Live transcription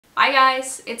Hi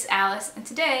guys, it's Alice, and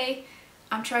today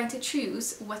I'm trying to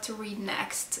choose what to read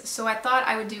next. So I thought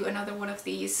I would do another one of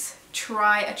these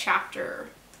try a chapter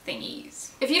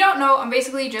thingies. If you don't know, I'm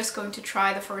basically just going to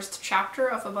try the first chapter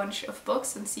of a bunch of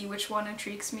books and see which one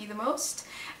intrigues me the most.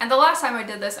 And the last time I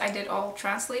did this, I did all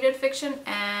translated fiction,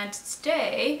 and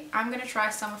today I'm gonna try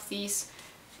some of these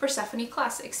Persephone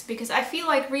classics because I feel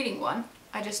like reading one.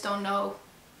 I just don't know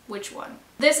which one.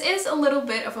 This is a little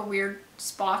bit of a weird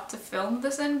spot to film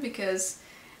this in because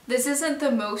this isn't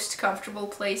the most comfortable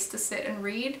place to sit and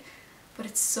read, but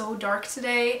it's so dark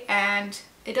today and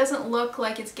it doesn't look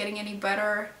like it's getting any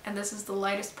better, and this is the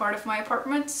lightest part of my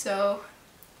apartment, so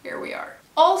here we are.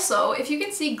 Also, if you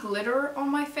can see glitter on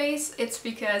my face, it's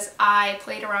because I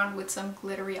played around with some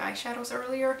glittery eyeshadows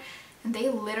earlier and they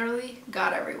literally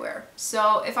got everywhere.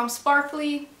 So if I'm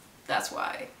sparkly, that's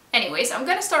why. Anyways, I'm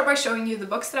gonna start by showing you the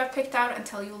books that I've picked out and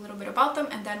tell you a little bit about them,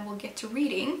 and then we'll get to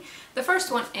reading. The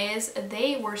first one is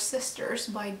They Were Sisters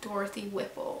by Dorothy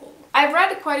Whipple. I've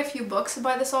read quite a few books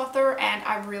by this author and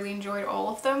I've really enjoyed all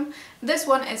of them. This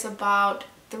one is about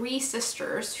three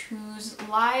sisters whose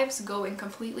lives go in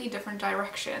completely different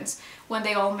directions when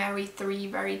they all marry three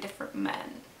very different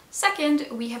men. Second,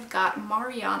 we have got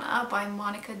Mariana by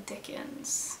Monica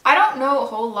Dickens. I don't know a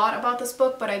whole lot about this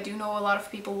book, but I do know a lot of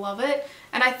people love it,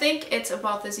 and I think it's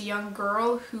about this young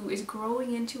girl who is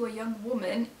growing into a young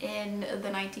woman in the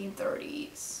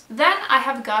 1930s. Then I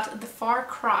have got The Far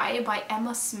Cry by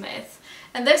Emma Smith,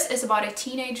 and this is about a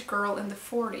teenage girl in the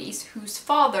 40s whose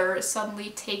father suddenly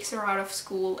takes her out of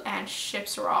school and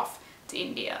ships her off to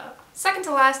India. Second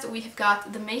to last, we have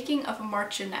got The Making of a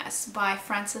Marchioness by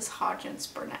Frances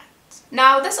Hodgins Burnett.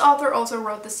 Now, this author also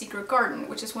wrote The Secret Garden,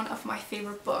 which is one of my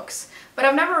favorite books, but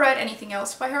I've never read anything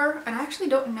else by her, and I actually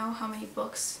don't know how many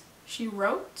books she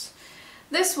wrote.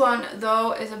 This one,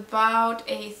 though, is about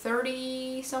a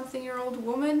 30-something-year-old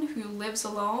woman who lives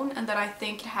alone, and that I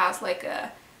think has like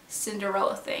a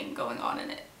Cinderella thing going on in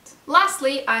it.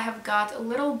 Lastly, I have got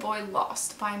Little Boy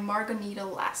Lost by Margarita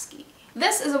Lasky.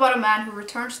 This is about a man who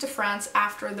returns to France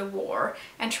after the war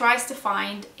and tries to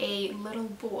find a little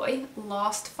boy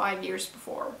lost 5 years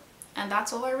before. And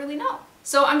that's all I really know.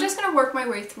 So I'm just gonna work my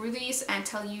way through these and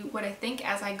tell you what I think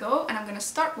as I go, and I'm gonna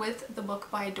start with the book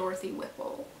by Dorothy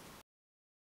Whipple.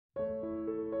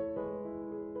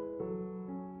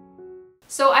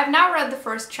 So I've now read the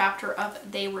first chapter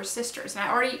of They Were Sisters, and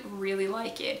I already really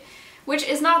like it, which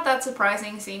is not that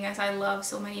surprising seeing as I love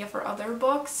so many of her other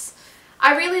books.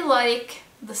 I really like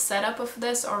the setup of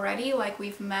this already, like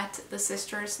we've met the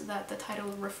sisters that the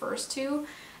title refers to,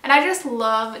 and I just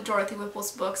love Dorothy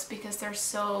Whipple's books because they're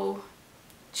so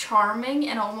charming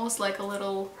and almost like a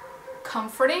little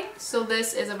comforting, so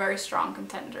this is a very strong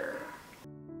contender.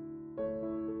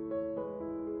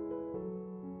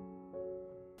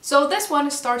 So this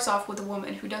one starts off with a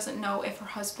woman who doesn't know if her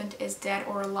husband is dead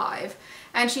or alive,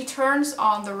 and she turns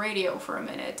on the radio for a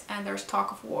minute and there's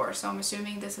talk of war, so I'm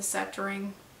assuming this is set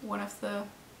during one of the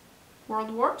world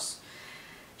wars.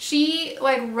 She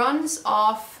like runs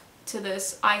off to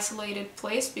this isolated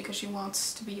place because she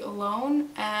wants to be alone,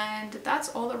 and that's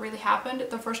all that really happened.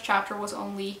 The first chapter was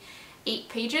only 8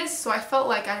 pages, so I felt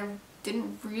like I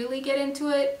didn't really get into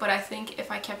it, but I think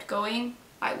if I kept going,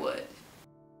 I would.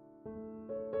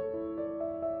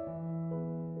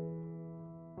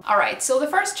 Alright, so the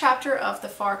first chapter of The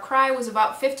Far Cry was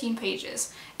about 15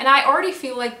 pages, and I already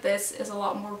feel like this is a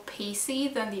lot more pacey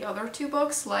than the other two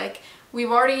books. Like,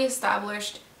 we've already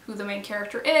established who the main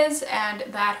character is and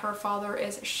that her father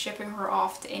is shipping her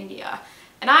off to India.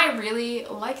 And I really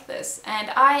like this,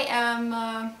 and I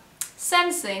am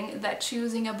sensing that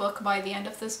choosing a book by the end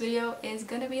of this video is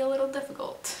gonna be a little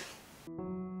difficult.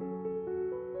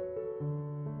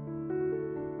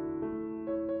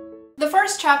 The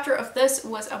first chapter of this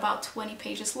was about 20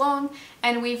 pages long,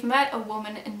 and we've met a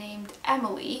woman named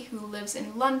Emily who lives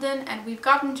in London, and we've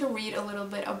gotten to read a little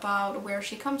bit about where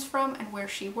she comes from and where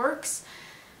she works,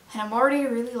 and I'm already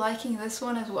really liking this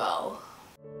one as well.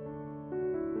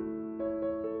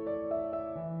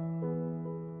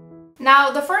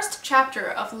 Now, the first chapter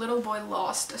of Little Boy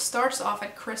Lost starts off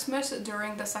at Christmas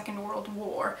during the Second World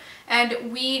War,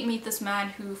 and we meet this man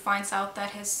who finds out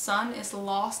that his son is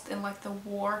lost in like the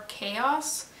war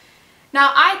chaos.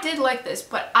 Now, I did like this,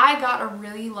 but I got a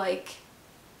really like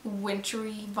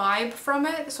wintry vibe from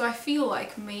it, so I feel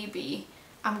like maybe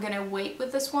I'm gonna wait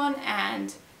with this one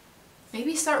and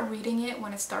maybe start reading it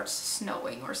when it starts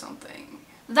snowing or something.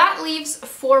 That leaves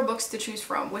 4 books to choose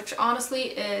from, which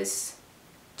honestly is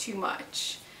too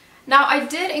much. Now, I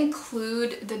did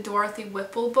include the Dorothy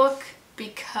Whipple book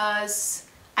because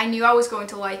I knew I was going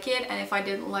to like it, and if I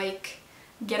didn't like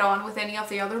get on with any of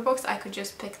the other books, I could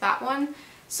just pick that one.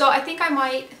 So I think I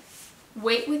might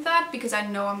wait with that because I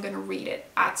know I'm gonna read it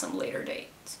at some later date.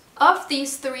 Of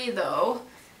these three though,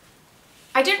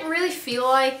 I didn't really feel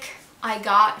like I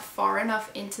got far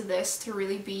enough into this to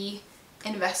really be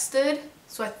invested.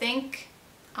 So I think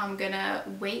I'm gonna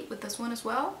wait with this one as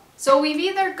well. So we've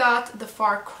either got The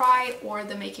Far Cry or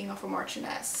The Making of a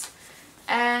Marchioness.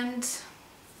 And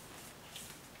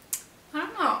I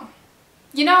don't know.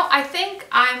 You know, I think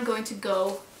I'm going to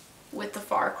go with The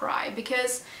Far Cry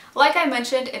because, like I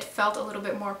mentioned, it felt a little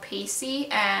bit more pacey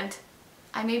and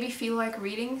I maybe feel like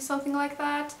reading something like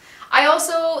that. I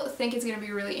also think it's going to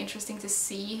be really interesting to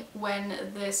see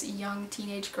when this young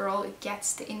teenage girl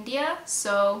gets to India,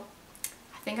 so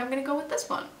I think I'm going to go with this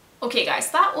one. Okay guys,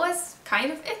 that was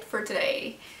kind of it for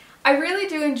today. I really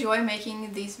do enjoy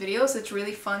making these videos. It's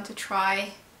really fun to try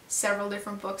several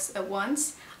different books at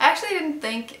once. I actually didn't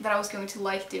think that I was going to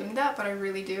like doing that, but I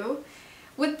really do.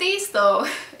 With these though,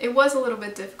 it was a little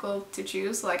bit difficult to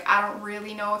choose. Like, I don't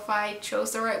really know if I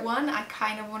chose the right one. I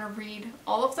kind of want to read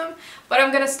all of them, but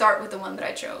I'm gonna start with the one that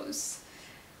I chose.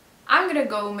 I'm gonna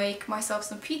go make myself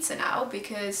some pizza now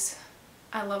because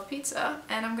I love pizza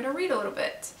and I'm gonna read a little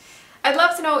bit. I'd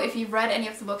love to know if you've read any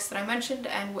of the books that I mentioned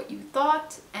and what you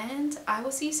thought, and I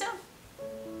will see you soon.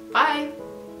 Bye!